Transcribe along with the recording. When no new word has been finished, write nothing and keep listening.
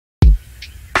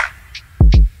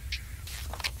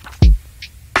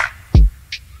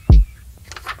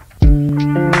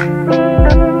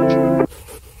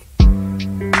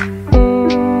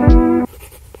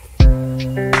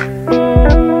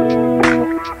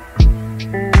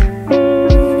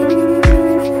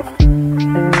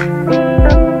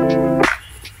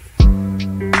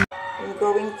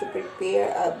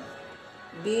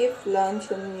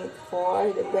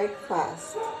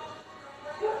breakfast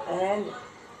and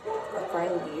a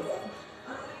corned beef.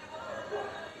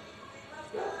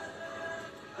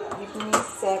 Give me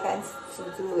seconds to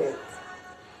do it.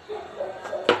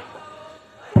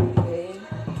 Okay.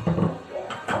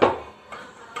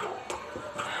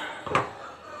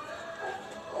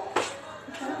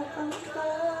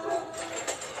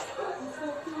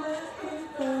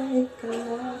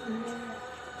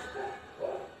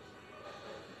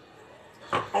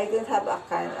 I don't have a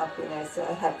can opener, so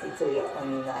I have to do it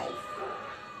on knife.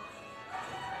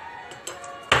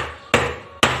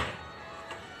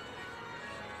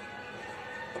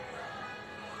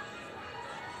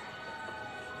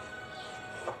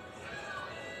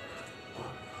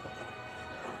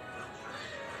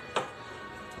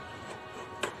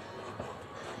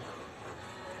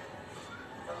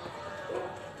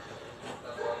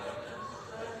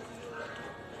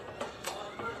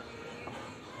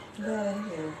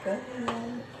 Dahil kaya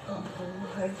ang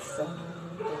buhay sa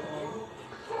mundo,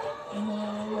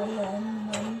 nawalan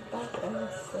ng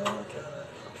pag-asa.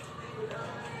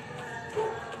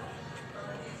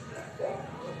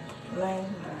 May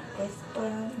makas pa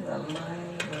na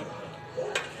mayroon.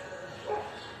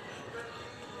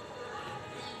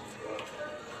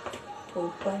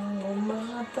 Upang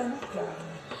umatan ka.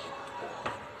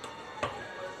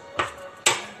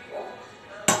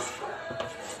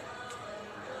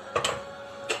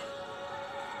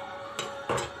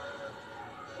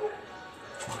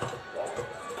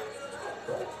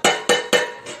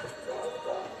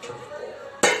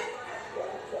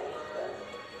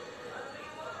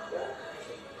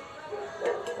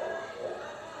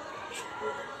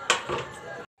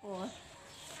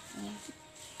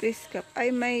 Piskap.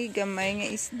 Ay, may gamay nga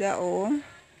isda, oh.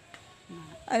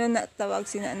 Ano na tawag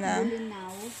sina na?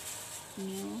 Bulinaw.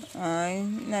 Ay,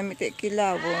 namit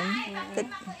kilawon.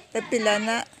 Tapila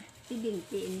na?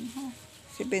 70.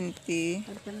 70.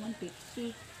 Kartan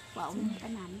 150. Paumong ka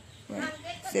namin.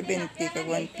 70 kag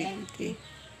 150.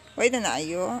 Why na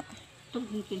ayo? Itong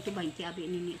 20 abi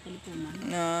nini talipunan.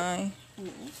 Nay.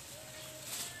 Oo.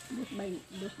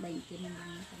 220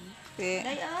 naman kami.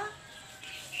 Daya.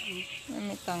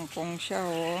 May tangkong siya,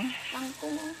 oh.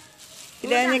 Tangkong, oh.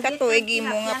 Sila na katuig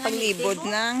mo nga paglibod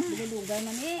ng... Dugay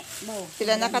na ni.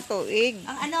 Sila na katuig.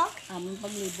 Ang ano? Aming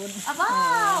paglibod.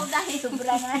 Abaw! Dahil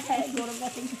Sobra nga. Guro ka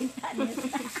 50 anos.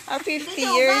 50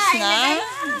 years na?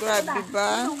 Grabe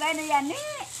ba? Dugay na yan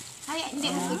eh. ay,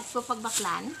 hindi mo ko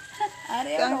pagbaklan.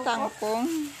 Ang tangkong.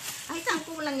 Ay,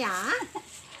 tangkong lang yan.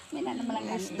 May na naman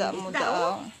lang Isda mo Daw,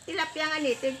 daw. tilapia nga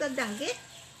native to danggit.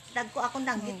 Dagko akong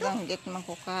danggit to. Danggit man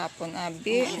ko kahapon,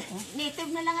 abi.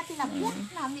 Native na lang at tilapia.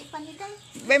 Lami pa ni day.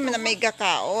 Bay, man na may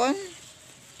gakaon.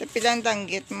 Tapilang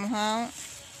danggit mo, ha?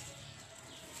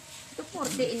 Ito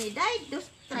 40 ini day.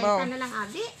 30 Wow. na lang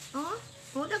abi.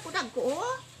 Oh, dagko,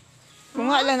 oh. Kung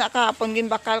nga lang nakahapon,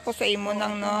 ginbakal ko sa imo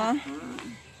nang, no?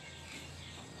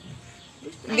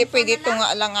 Hindi pwede ito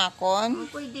nga lang akon.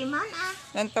 Pwede man, ah.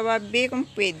 Lang tawabi kung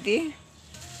pwede.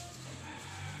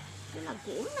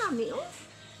 Nagkuon nami, oh.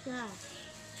 Yeah.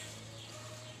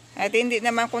 At hindi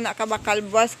naman ko nakabakal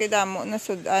buwas kay damo na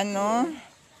sudan, no?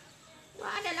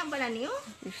 Wala lang bala niyo?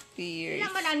 50 years.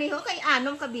 Ilang bala niyo kay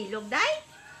anom kabilog, day?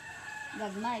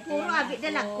 Gagmay. Puro abi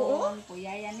dalag ko, oh.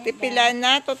 Kuya yan eh. Tipila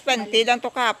na, to 20 lang to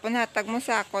kahapon, hatag mo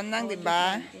sa akon lang, di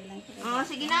ba? Oh,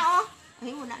 sige na, oh. Ay,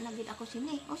 wala na gid ako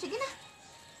sini. Oh, sige na.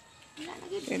 Wala na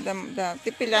gid.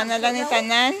 Tipila na lang ni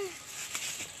tanan.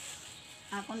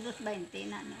 Akong 220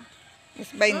 na no. Is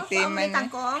 20 Oh, man.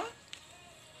 tangkong.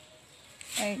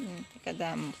 Ay,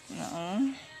 kadamo na, oh.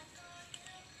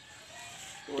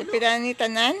 Tipila ni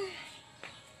tanan.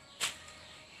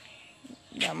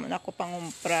 Damo na ko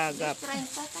pangumpra, gap. 30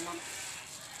 ka lang.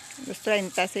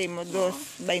 230 sa imo,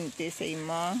 220 sa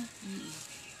imo.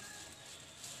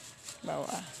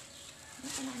 Bawa.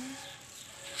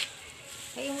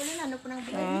 Kaya yung wala na, ano po nang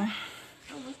bilay Oh, niya?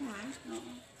 Ubus na.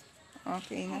 Oo.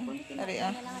 okay na. Ari, Ari,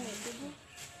 ah.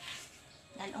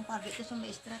 Dahil ang pagit ko sa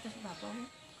maestra, tapos babaw.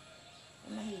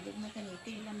 Mahilig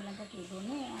mataniti. Ilan mo lang ka kilo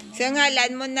no. Ano? sa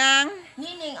ngalan mo ng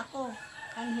Nining ako.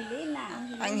 Angelina.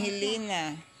 Angelina.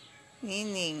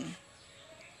 Nining.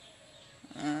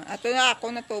 Ato na ako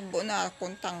natubo na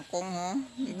akong tangkong, ho.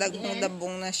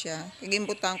 Dagmong-dabong na siya.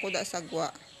 Kagimbutan ko da sagwa.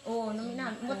 Oo,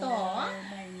 nominan mo to.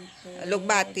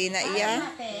 Lugbati na iya.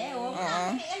 Lugbate, oo. Oo.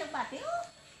 Lugbate, oo.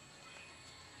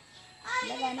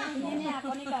 Laga na niya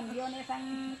ako ni cambio ni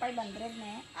sang 500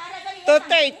 na.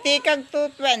 230 kag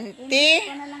 220.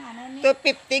 Ito na lang ano ni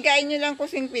 250 kain nyo lang ko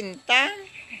 50. 50.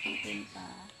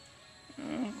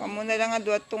 Kamo na lang nga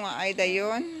duwat to nga ay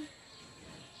dayon.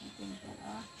 50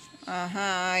 oh.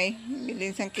 Ahay,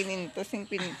 bilin sang kininto, sing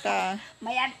pinta.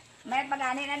 May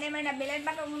pagani na naman nabilin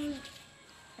pa kung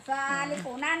sa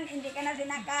lipunan, hindi ka na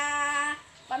sinaka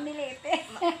pamilite.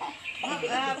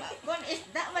 Kung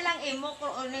isda walang imo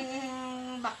kung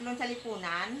uning baklon sa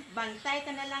lipunan, bantay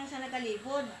ka na lang sa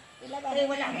nagalibod. Pero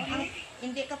wala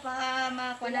hindi ka pa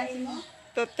makuanan mo.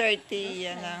 230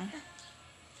 yan lang.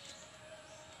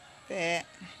 Te.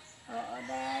 Oo,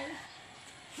 dahil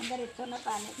magaritso na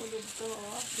tani ko dito,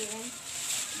 okay.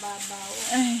 Babaw.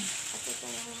 Ay.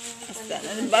 Basta,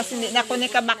 bas, hindi na ko ni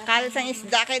kabakal sa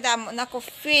isda kay damo na ko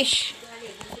fish.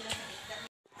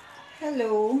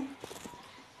 Hello.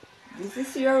 This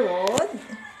is your road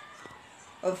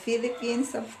of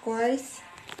Philippines, of course.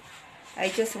 I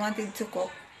just wanted to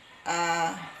cook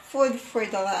food for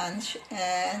the lunch,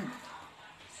 and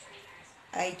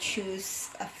I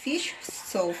choose a fish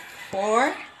soup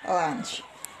for lunch.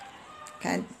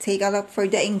 Can take a look for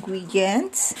the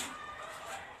ingredients.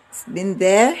 It's been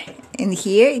there, and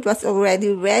here it was already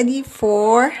ready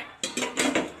for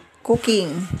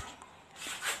cooking.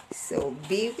 So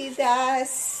be with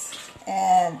us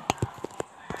and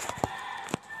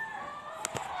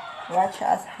watch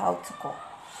us how to cook.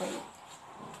 Wait.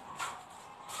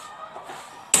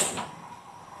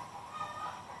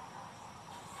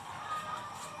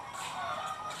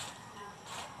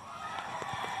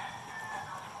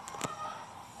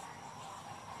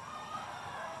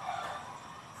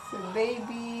 So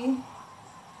baby,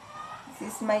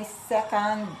 this is my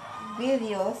second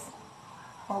videos.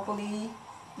 Hopefully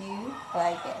you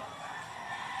like it.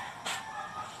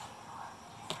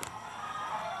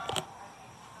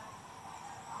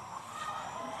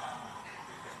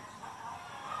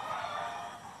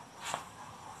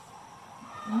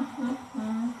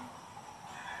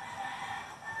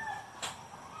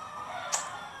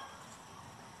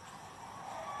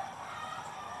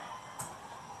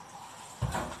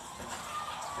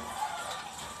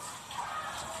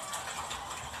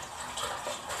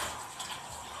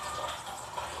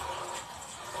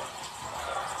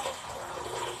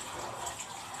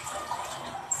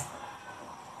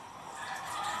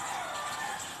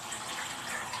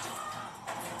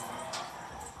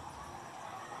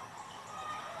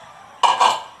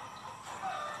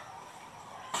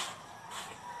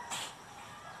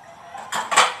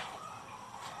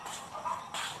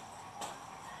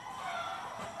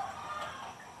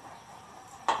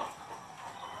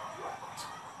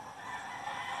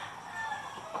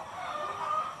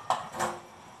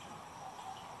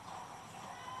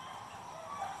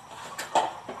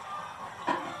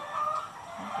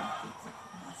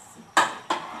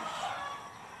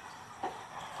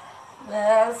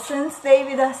 Well, since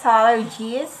David has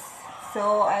allergies,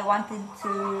 so I wanted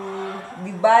to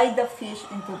divide the fish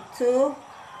into two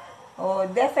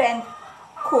different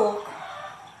cook,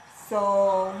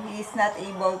 so he's not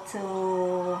able to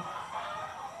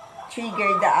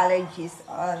trigger the allergies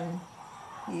on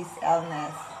his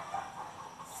illness.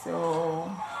 So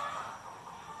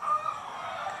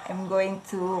I'm going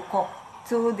to cook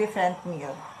two different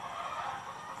meals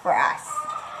for us.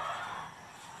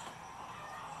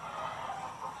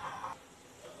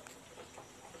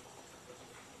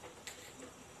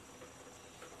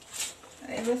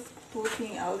 I was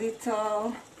putting a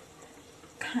little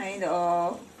kind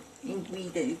of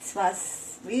ingredient. It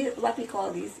was, what we call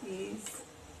this is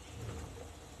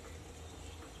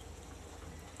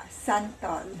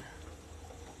santol.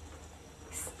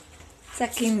 It's a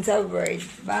Kinza word,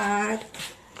 but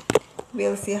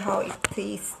we'll see how it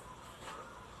tastes,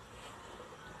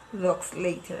 looks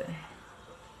later.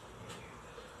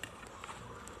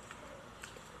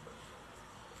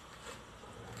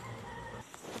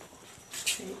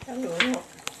 Take a look.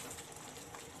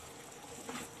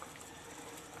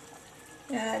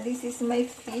 Yeah, this is my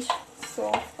fish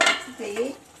soup for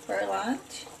today for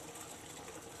lunch.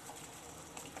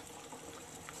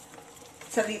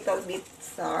 It's a little bit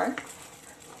sour.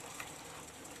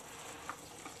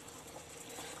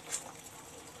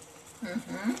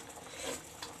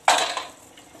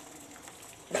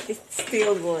 But it's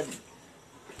still good.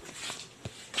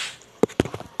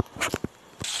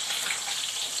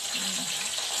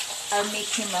 I'll make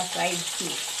him a fried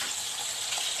fish.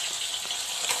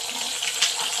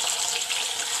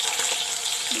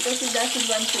 Because he doesn't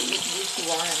want to eat this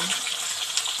one.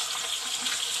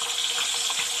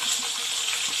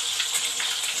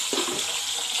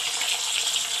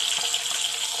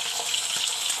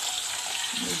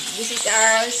 This is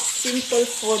our simple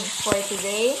food for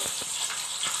today.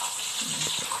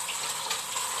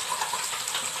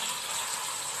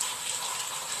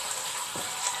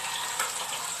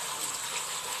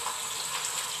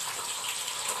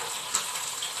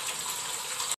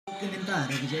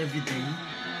 every day.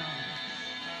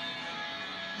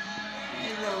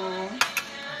 Hello.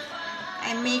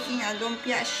 I'm making a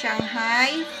lumpia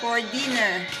Shanghai for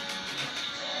dinner.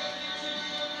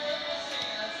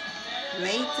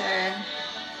 Later.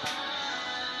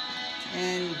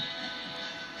 And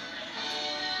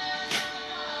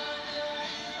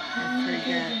I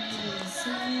forgot.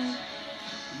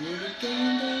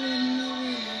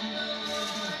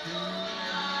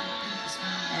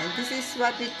 And this is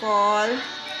what we call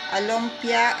a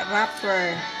lumpia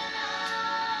wrapper.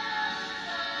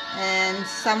 And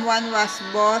someone was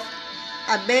bought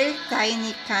a very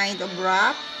tiny kind of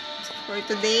wrap for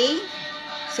today.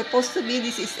 Supposed to be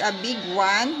this is a big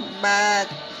one, but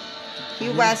he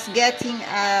was getting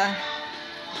a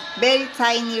very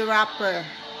tiny wrapper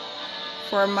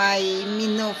for my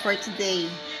menu for today.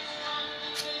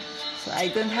 So I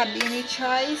don't have any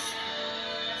choice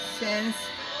since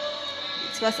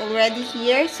it was already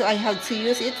here, so I have to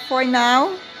use it for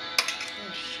now.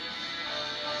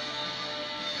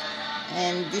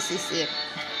 And this is it.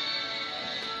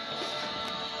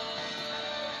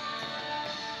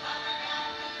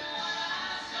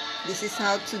 This is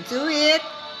how to do it.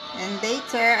 And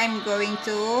later I'm going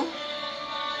to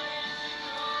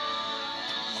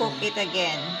cook it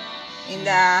again in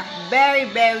the very,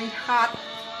 very hot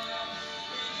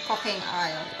cooking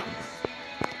oil.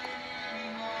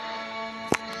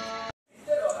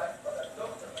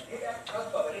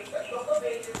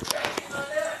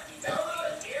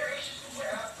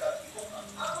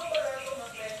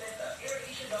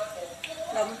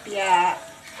 Lumpia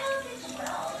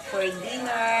for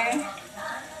dinner.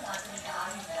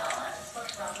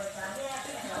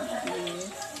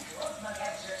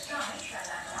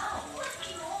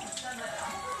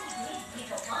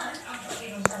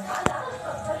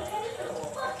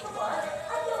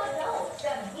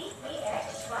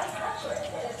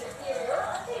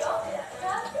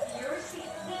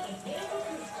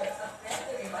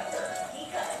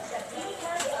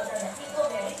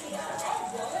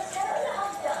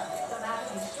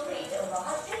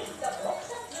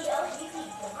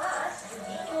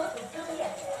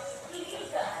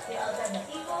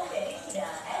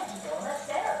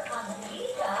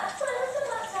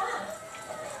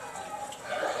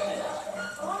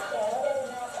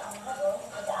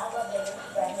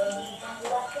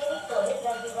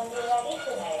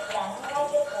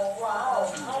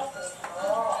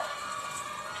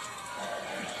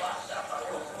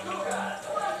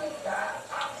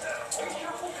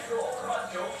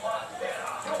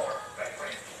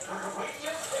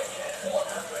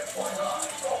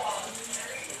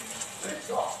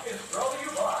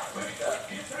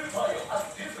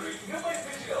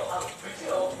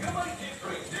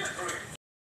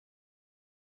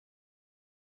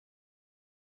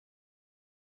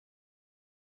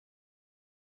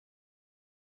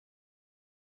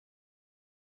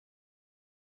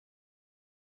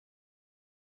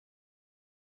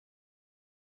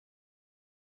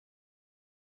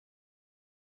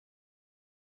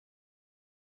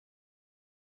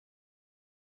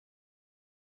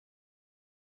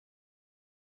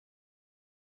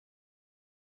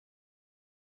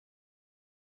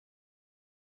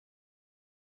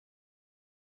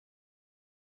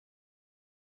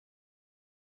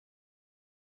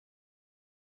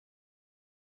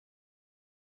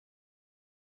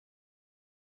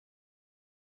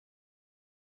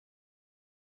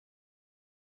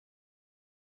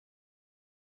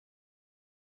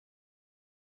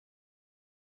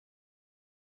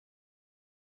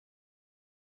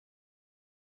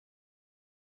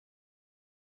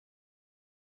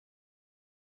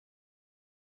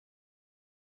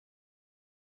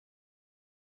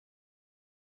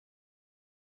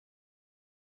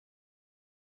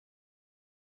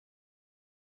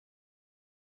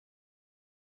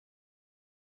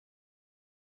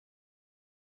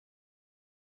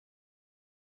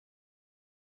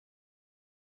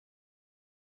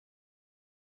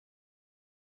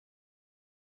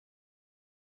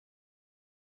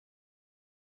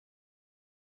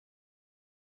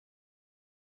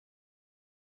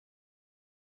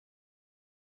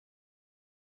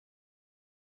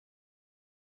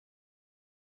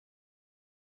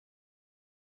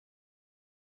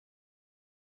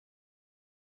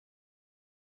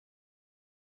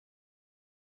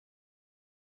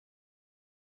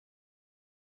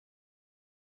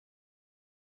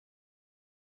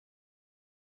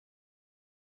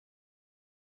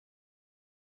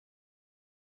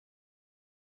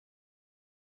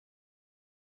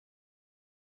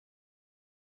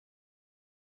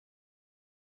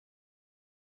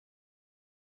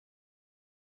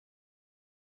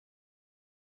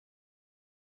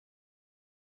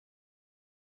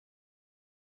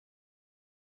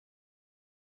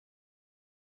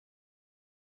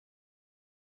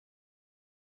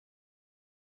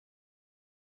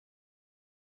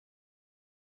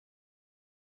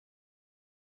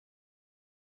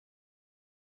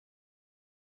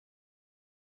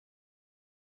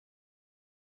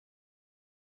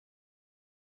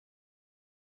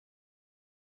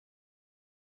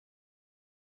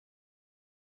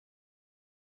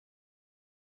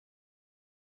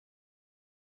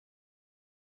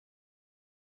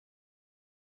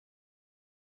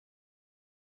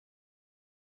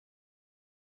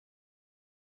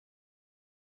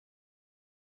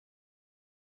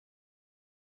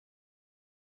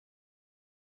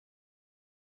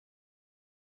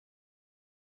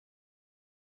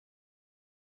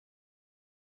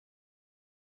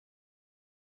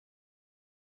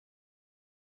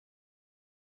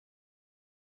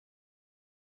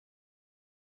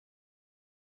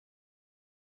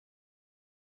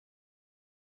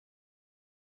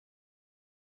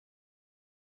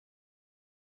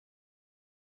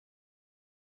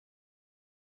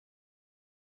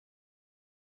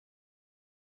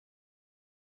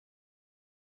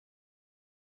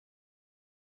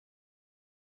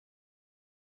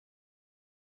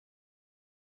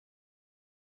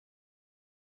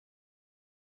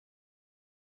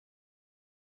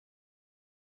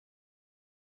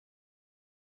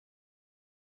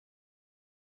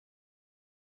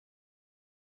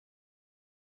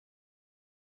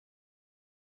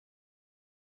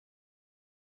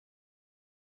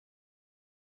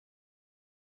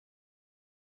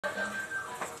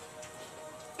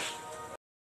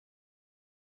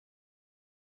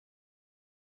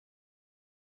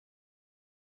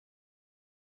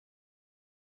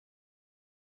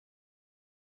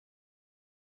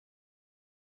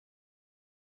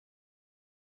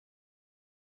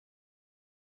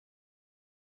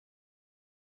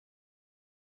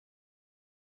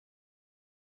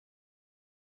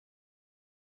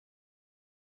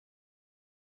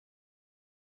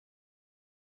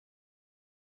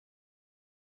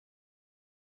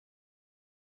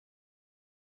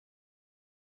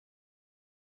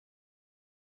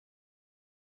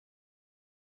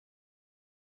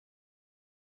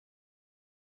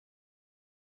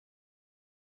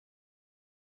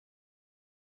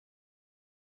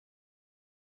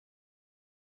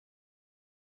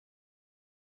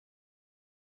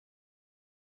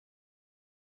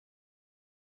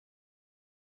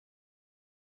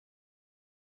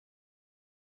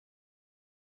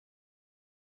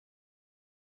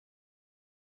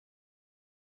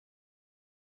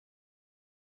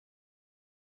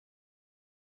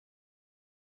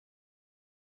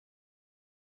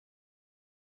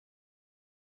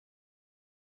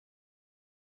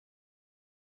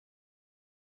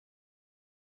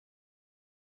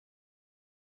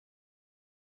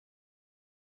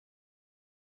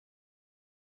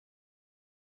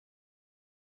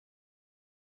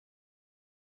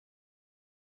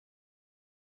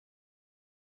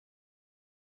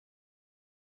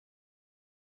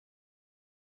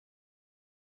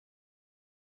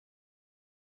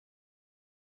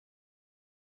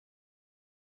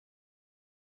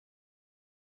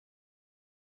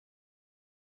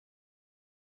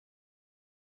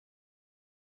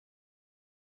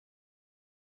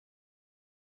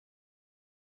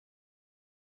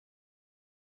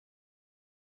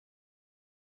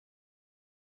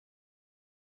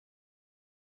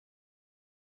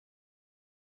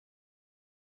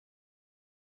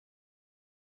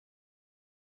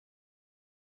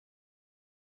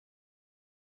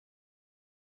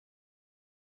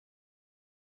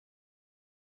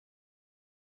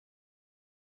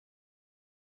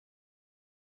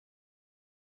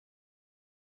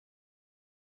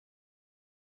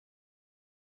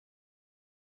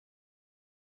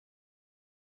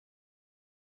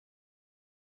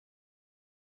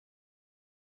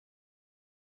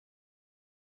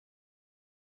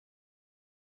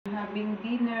 having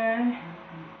dinner.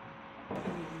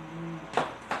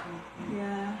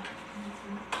 Yeah.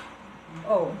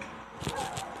 Oh,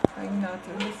 I'm not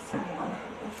listening.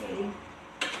 Okay.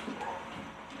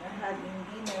 We're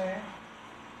having dinner.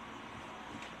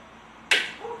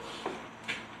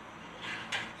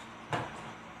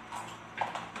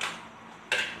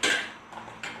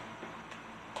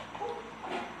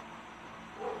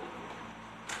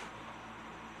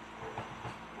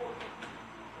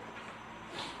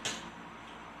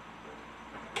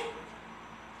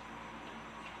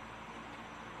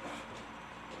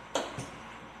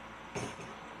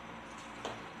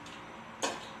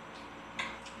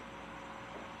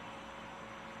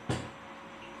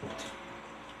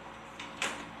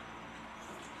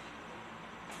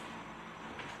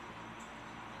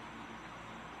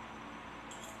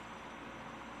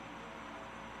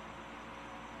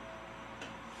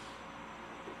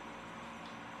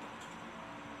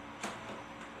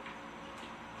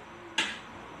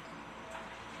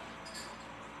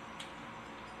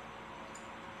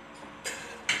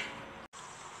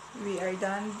 We are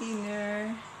done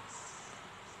dinner.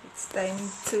 It's time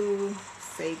to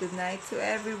say goodnight to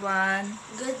everyone.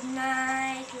 Good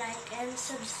night, like and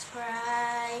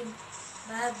subscribe.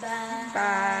 Bye-bye.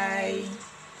 Bye.